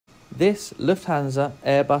This Lufthansa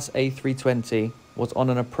Airbus A320 was on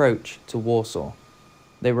an approach to Warsaw.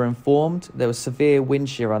 They were informed there was severe wind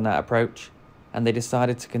shear on that approach, and they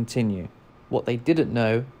decided to continue. What they didn't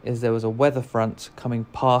know is there was a weather front coming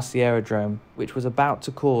past the aerodrome, which was about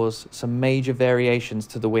to cause some major variations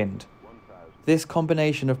to the wind. This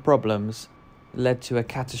combination of problems led to a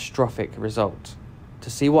catastrophic result. To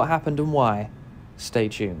see what happened and why, stay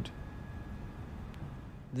tuned.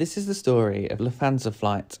 This is the story of Lufthansa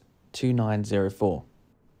Flight 2904.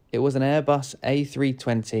 It was an Airbus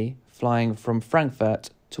A320 flying from Frankfurt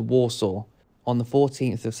to Warsaw on the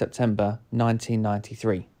 14th of September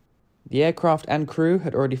 1993. The aircraft and crew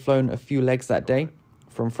had already flown a few legs that day,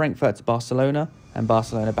 from Frankfurt to Barcelona and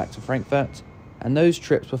Barcelona back to Frankfurt, and those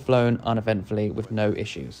trips were flown uneventfully with no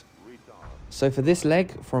issues. So for this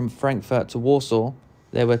leg from Frankfurt to Warsaw,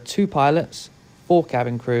 there were 2 pilots, 4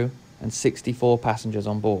 cabin crew, and 64 passengers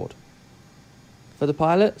on board. For the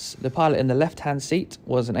pilots, the pilot in the left-hand seat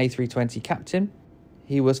was an A320 captain.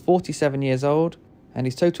 He was 47 years old, and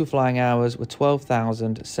his total flying hours were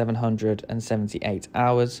 12,778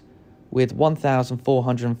 hours, with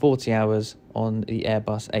 1,440 hours on the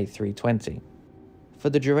Airbus A320.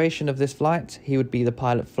 For the duration of this flight, he would be the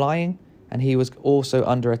pilot flying, and he was also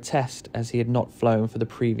under a test as he had not flown for the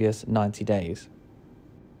previous 90 days.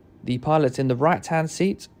 The pilot in the right-hand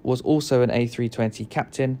seat was also an A320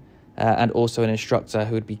 captain and also an instructor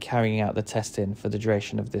who would be carrying out the testing for the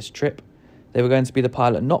duration of this trip. They were going to be the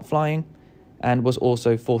pilot not flying and was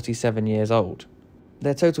also 47 years old.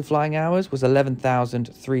 Their total flying hours was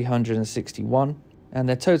 11,361, and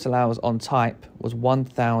their total hours on type was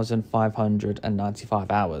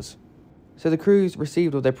 1,595 hours. So the crews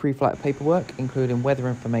received all their pre-flight paperwork, including weather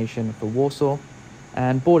information for Warsaw,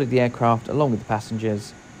 and boarded the aircraft along with the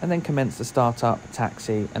passengers, and then commenced the start-up,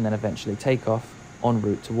 taxi, and then eventually takeoff en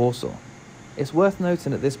route to Warsaw. It's worth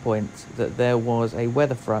noting at this point that there was a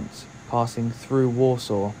weather front passing through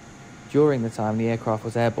Warsaw during the time the aircraft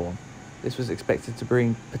was airborne. This was expected to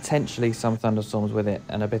bring potentially some thunderstorms with it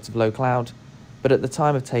and a bit of low cloud, but at the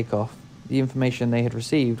time of takeoff, the information they had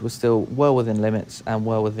received was still well within limits and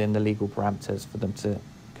well within the legal parameters for them to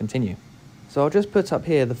continue. So I'll just put up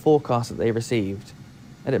here the forecast that they received,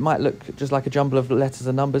 and it might look just like a jumble of letters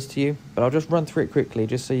and numbers to you, but I'll just run through it quickly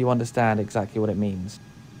just so you understand exactly what it means.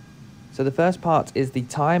 So the first part is the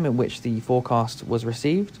time in which the forecast was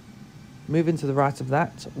received. Moving to the right of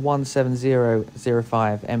that,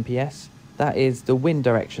 17005 MPS. That is the wind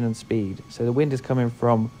direction and speed. So the wind is coming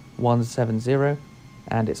from 170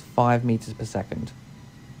 and it's 5 meters per second.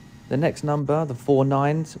 The next number, the 4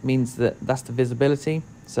 nines, means that that's the visibility.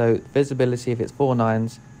 So visibility, if it's 4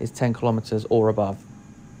 nines, is 10 kilometers or above.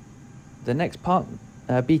 The next part,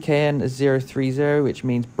 BKN is 030, which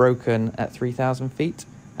means broken at 3,000 feet,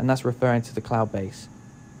 and that's referring to the cloud base.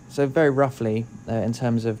 So very roughly, in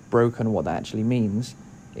terms of broken, what that actually means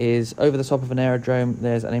is over the top of an aerodrome,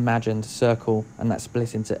 there's an imagined circle, and that's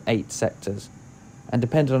split into 8 sectors. And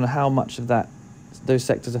depending on how much of those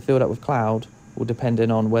sectors are filled up with cloud, will depend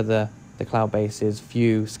on whether the cloud base is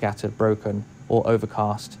few, scattered, broken, or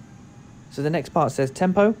overcast. So the next part says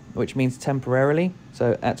tempo, which means temporarily.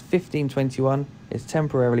 So at 1521, it's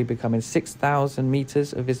temporarily becoming 6,000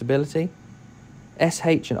 meters of visibility.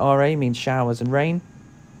 SH and RA means showers and rain.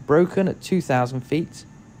 Broken at 2,000 feet.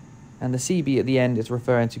 And the CB at the end is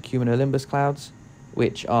referring to cumulonimbus clouds,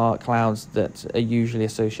 which are clouds that are usually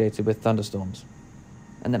associated with thunderstorms.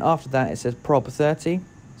 And then after that, it says prob 30.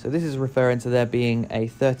 So this is referring to there being a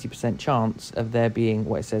 30% chance of there being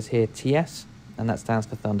what it says here, TS, and that stands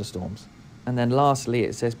for thunderstorms. And then lastly,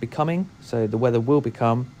 it says becoming, so the weather will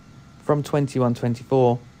become, from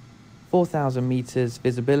 2124, 4,000 meters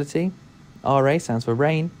visibility. RA stands for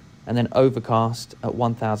rain, and then overcast at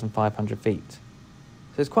 1,500 feet. So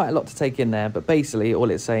there's quite a lot to take in there, but basically all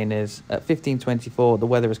it's saying is at 1524, the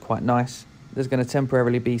weather is quite nice. There's going to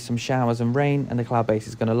temporarily be some showers and rain, and the cloud base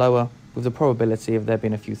is going to lower, with the probability of there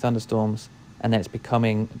being a few thunderstorms, and then it's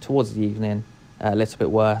becoming, towards the evening, a little bit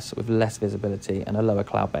worse, with less visibility and a lower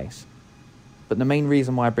cloud base. But the main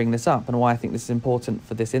reason why I bring this up and why I think this is important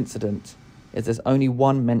for this incident is there's only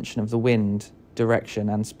one mention of the wind, direction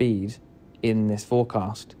and speed in this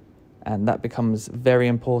forecast, and that becomes very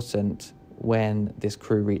important when this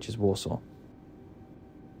crew reaches Warsaw.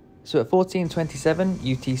 So at 14:27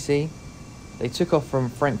 UTC, they took off from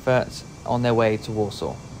Frankfurt on their way to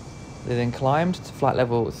Warsaw. They then climbed to flight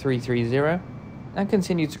level 330 and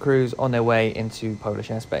continued to cruise on their way into Polish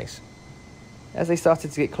airspace. As they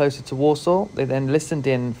started to get closer to Warsaw, they then listened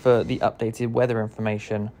in for the updated weather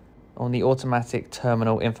information on the Automatic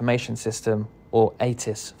Terminal Information System, or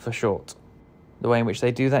ATIS for short. The way in which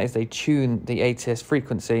they do that is they tune the ATIS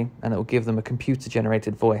frequency, and it will give them a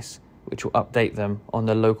computer-generated voice, which will update them on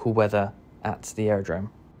the local weather at the aerodrome.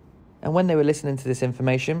 And when they were listening to this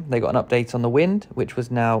information, they got an update on the wind, which was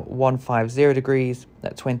now 150 degrees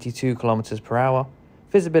at 22 kilometers per hour.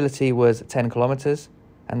 Visibility was 10 kilometers,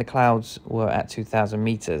 and the clouds were at 2,000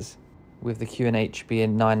 meters, with the QNH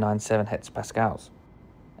being 997 hectopascals.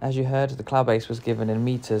 As you heard, the cloud base was given in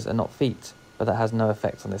meters and not feet, but that has no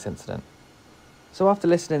effect on this incident. So after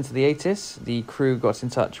listening to the ATIS, the crew got in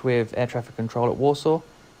touch with air traffic control at Warsaw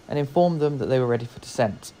and informed them that they were ready for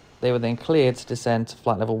descent. They were then cleared to descend to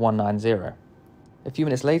flight level 190. A few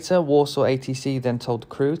minutes later, Warsaw ATC then told the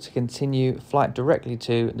crew to continue flight directly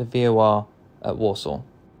to the VOR at Warsaw.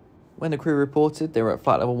 When the crew reported they were at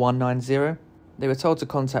flight level 190, they were told to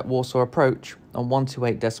contact Warsaw Approach on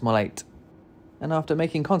 128.8. And after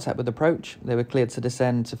making contact with Approach, they were cleared to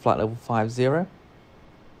descend to flight level 50,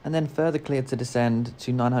 and then further cleared to descend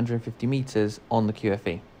to 950 meters on the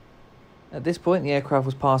QFE. At this point, the aircraft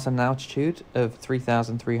was passing an altitude of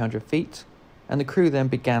 3,300 feet, and the crew then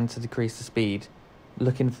began to decrease the speed,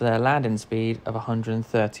 looking for their landing speed of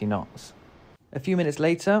 130 knots. A few minutes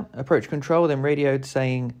later, Approach Control then radioed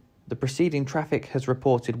saying, "The preceding traffic has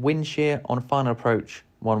reported wind shear on final approach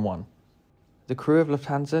 11." The crew of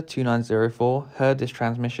Lufthansa 2904 heard this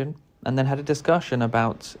transmission and then had a discussion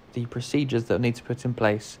about the procedures that need to put in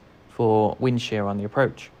place for wind shear on the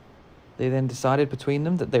approach. They then decided between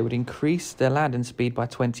them that they would increase their landing speed by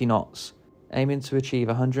 20 knots, aiming to achieve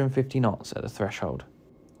 150 knots at the threshold.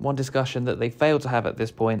 One discussion that they failed to have at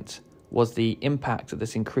this point was the impact that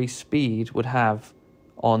this increased speed would have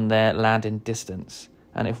on their landing distance,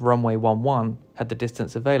 and if runway 11 had the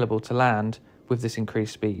distance available to land with this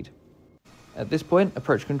increased speed. At this point,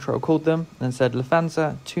 Approach Control called them and said,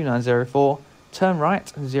 "Lufthansa 2904, turn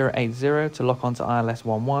right 080 to lock onto ILS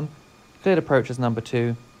 11, cleared approach as number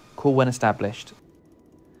 2, call when established."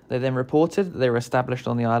 They then reported that they were established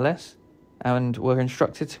on the ILS and were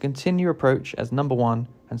instructed to continue approach as number 1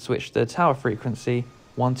 and switch to tower frequency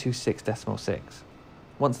 126.6.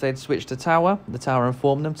 Once they had switched to tower, the tower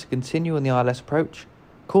informed them to continue on the ILS approach,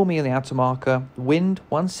 call me in the outer marker, wind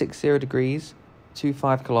 160 degrees,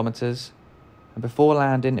 25 kilometers, and before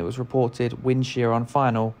landing it was reported wind shear on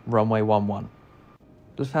final, runway 11.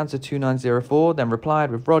 Lufthansa 2904 then replied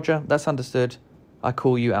with, "Roger, that's understood, I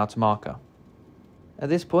call you outer marker." At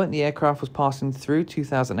this point the aircraft was passing through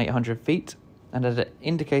 2,800 feet and had an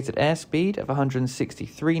indicated airspeed of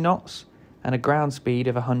 163 knots and a ground speed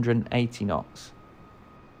of 180 knots.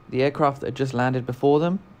 The aircraft that had just landed before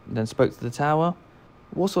them then spoke to the tower.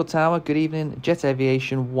 "Warsaw Tower, good evening, Jet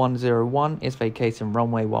Aviation 101 is vacating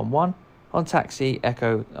runway 11 on taxi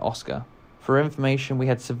Echo Oscar. For information, we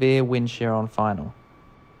had severe wind shear on final."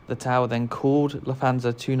 The tower then called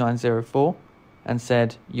Lufthansa 2904 and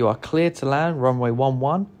said, "You are cleared to land runway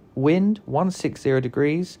 11, wind 160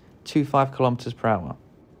 degrees, 25 kilometers per hour."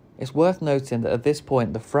 It's worth noting that at this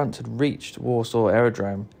point the front had reached Warsaw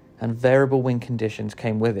Aerodrome and variable wind conditions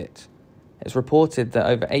came with it. It's reported that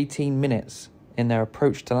over 18 minutes in their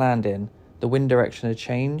approach to landing, the wind direction had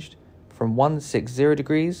changed from 160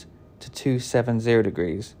 degrees to 270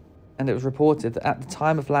 degrees. And it was reported that at the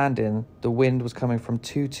time of landing, the wind was coming from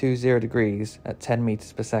 220 degrees at 10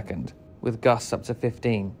 meters per second, with gusts up to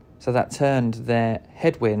 15. So that turned their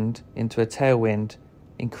headwind into a tailwind,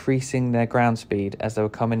 increasing their ground speed as they were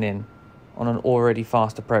coming in on an already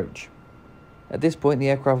fast approach. At this point, the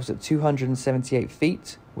aircraft was at 278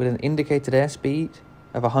 feet with an indicated airspeed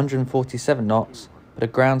of 147 knots, but a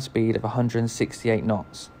ground speed of 168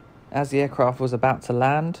 knots. As the aircraft was about to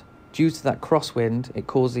land, due to that crosswind, it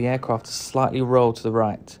caused the aircraft to slightly roll to the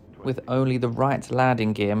right, with only the right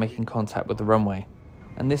landing gear making contact with the runway.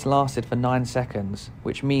 And this lasted for 9 seconds,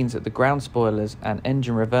 which means that the ground spoilers and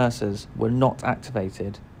engine reversers were not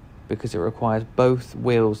activated because it requires both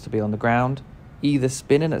wheels to be on the ground, either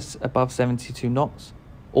spinning at above 72 knots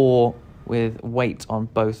or with weight on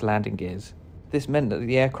both landing gears. This meant that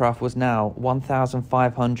the aircraft was now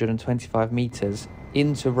 1,525 meters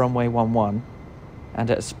into runway 11 and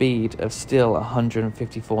at a speed of still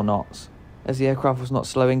 154 knots. As the aircraft was not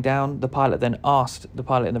slowing down, the pilot then asked the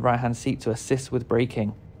pilot in the right-hand seat to assist with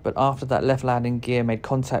braking. But after that left landing gear made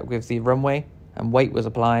contact with the runway and weight was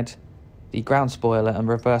applied, the ground spoiler and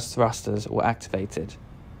reverse thrusters were activated,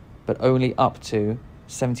 but only up to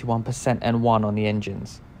 71% N1 on the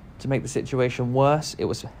engines. To make the situation worse, it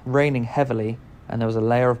was raining heavily and there was a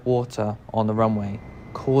layer of water on the runway,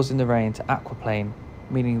 causing the rain to aquaplane,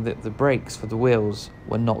 meaning that the brakes for the wheels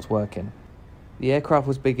were not working. The aircraft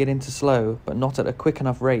was beginning to slow, but not at a quick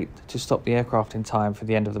enough rate to stop the aircraft in time for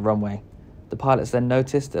the end of the runway. The pilots then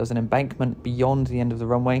noticed there was an embankment beyond the end of the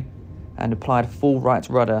runway and applied full right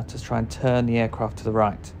rudder to try and turn the aircraft to the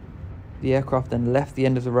right. The aircraft then left the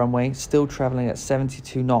end of the runway, still travelling at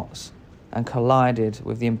 72 knots, and collided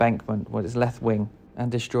with the embankment with its left wing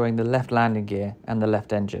and destroying the left landing gear and the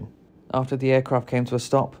left engine. After the aircraft came to a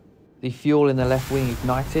stop, the fuel in the left wing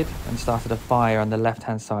ignited and started a fire on the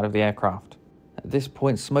left-hand side of the aircraft. At this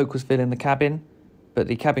point, smoke was filling the cabin, but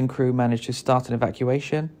the cabin crew managed to start an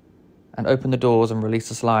evacuation and open the doors and release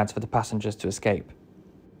the slides for the passengers to escape.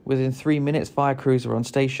 Within 3 minutes, fire crews were on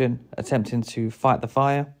station attempting to fight the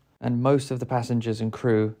fire, and most of the passengers and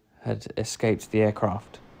crew had escaped the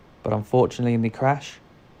aircraft. But unfortunately, in the crash,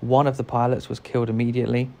 one of the pilots was killed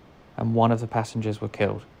immediately and one of the passengers were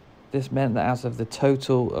killed. This meant that out of the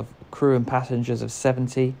total of crew and passengers of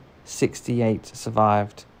 70, 68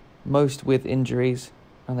 survived, most with injuries,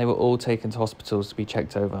 and they were all taken to hospitals to be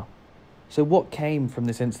checked over. So what came from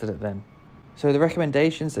this incident then? So the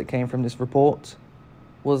recommendations that came from this report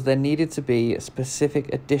was there needed to be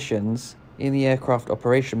specific additions in the aircraft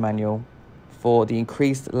operation manual for the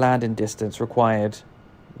increased landing distance required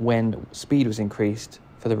when speed was increased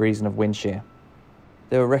for the reason of wind shear.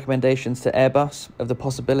 There were recommendations to Airbus of the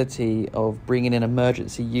possibility of bringing in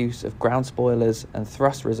emergency use of ground spoilers and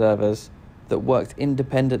thrust reservoirs that worked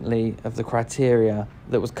independently of the criteria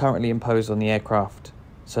that was currently imposed on the aircraft.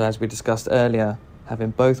 So as we discussed earlier,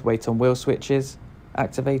 having both weight on wheel switches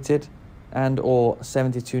activated and or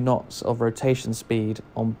 72 knots of rotation speed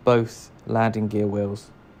on both landing gear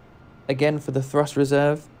wheels. Again, for the thrust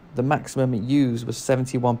reserve, the maximum used was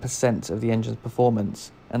 71% of the engine's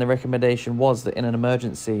performance, and the recommendation was that in an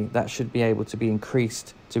emergency that should be able to be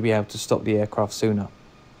increased to be able to stop the aircraft sooner.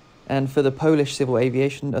 And for the Polish civil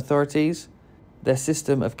aviation authorities, their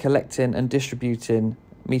system of collecting and distributing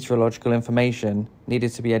meteorological information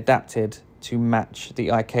needed to be adapted to match the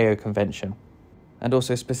ICAO convention. And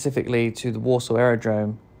also specifically to the Warsaw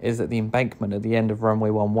aerodrome is that the embankment at the end of runway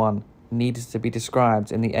 11 needed to be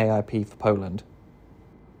described in the AIP for Poland.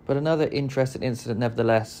 But another interesting incident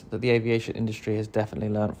nevertheless that the aviation industry has definitely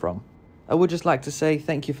learnt from. I would just like to say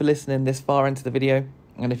thank you for listening this far into the video,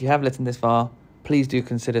 and if you have listened this far, please do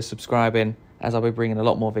consider subscribing, as I'll be bringing a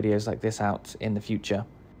lot more videos like this out in the future,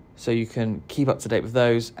 so you can keep up to date with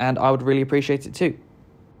those, and I would really appreciate it too.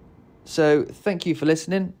 So thank you for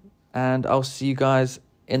listening, and I'll see you guys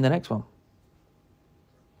in the next one.